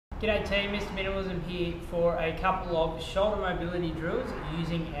G'day team, Mr. Minimalism here for a couple of shoulder mobility drills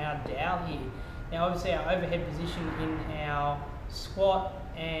using our dowel here. Now obviously our overhead position in our squat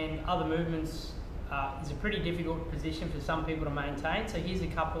and other movements is a pretty difficult position for some people to maintain. So here's a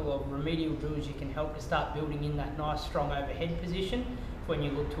couple of remedial drills you can help to start building in that nice strong overhead position for when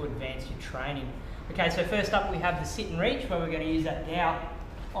you look to advance your training. Okay, so first up we have the sit and reach, where we're going to use that dowel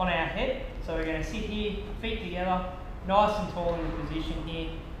on our head. So we're going to sit here, feet together, nice and tall in the position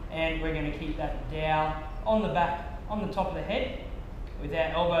here. And we're going to keep that dowel on the back, on the top of the head, with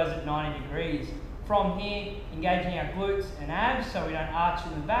our elbows at 90 degrees. From here, engaging our glutes and abs so we don't arch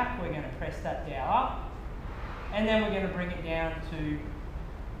in the back, we're going to press that dowel up. And then we're going to bring it down to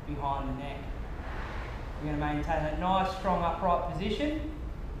behind the neck. We're going to maintain that nice, strong, upright position.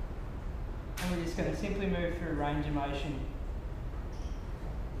 And we're just going to simply move through range of motion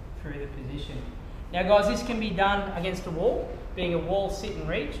through the position. Now guys, this can be done against a wall, being a wall sit and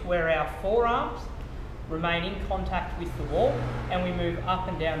reach, where our forearms remain in contact with the wall and we move up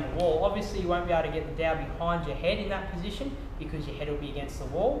and down the wall. Obviously you won't be able to get the dowel behind your head in that position because your head will be against the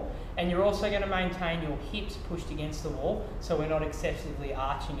wall, and you're also going to maintain your hips pushed against the wall so we're not excessively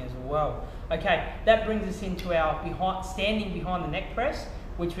arching as well. Okay, that brings us into our standing behind the neck press,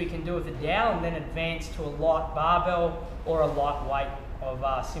 which we can do with a dowel and then advance to a light barbell or a light weight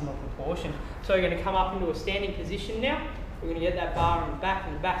of similar proportion. So we're going to come up into a standing position now. We're going to get that bar in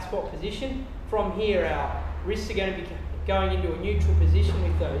the back squat position. From here our wrists are going to be going into a neutral position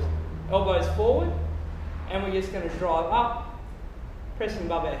with those elbows forward, and we're just going to drive up, pressing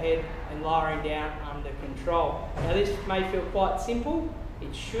above our head and lowering down under control. Now this may feel quite simple,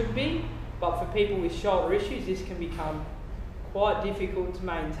 it should be, but for people with shoulder issues this can become quite difficult to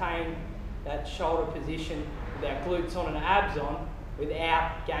maintain that shoulder position with our glutes on and abs on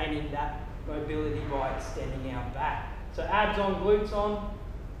without gaining that mobility by extending our back. So abs on, glutes on,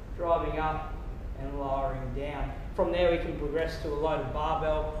 driving up and lowering down. From there we can progress to a loaded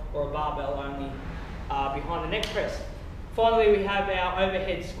barbell or a barbell only behind the neck press. Finally we have our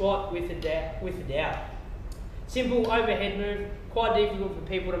overhead squat with a dowel. Simple overhead move, quite difficult for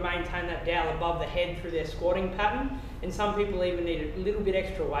people to maintain that dowel above the head through their squatting pattern, and some people even need a little bit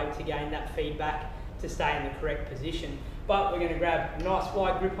extra weight to gain that feedback to stay in the correct position. But we're going to grab a nice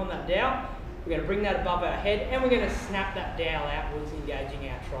wide grip on that dowel, we're going to bring that above our head and we're going to snap that dowel outwards, engaging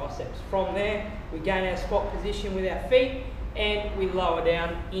our triceps. From there we gain our squat position with our feet and we lower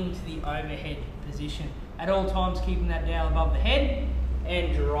down into the overhead position. At all times keeping that dowel above the head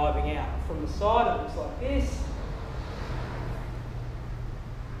and driving out. From the side it looks like this.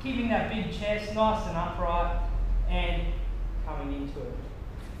 Keeping that big chest nice and upright and coming into it.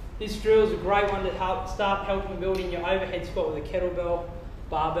 This drill is a great one to start helping building your overhead squat with a kettlebell,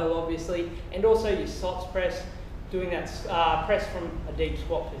 barbell obviously, and also your SOTS press, doing that press from a deep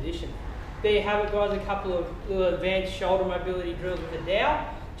squat position. There you have it guys, a couple of little advanced shoulder mobility drills with a dowel.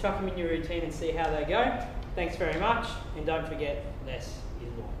 Chuck them in your routine and see how they go. Thanks very much, and don't forget, less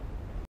is more.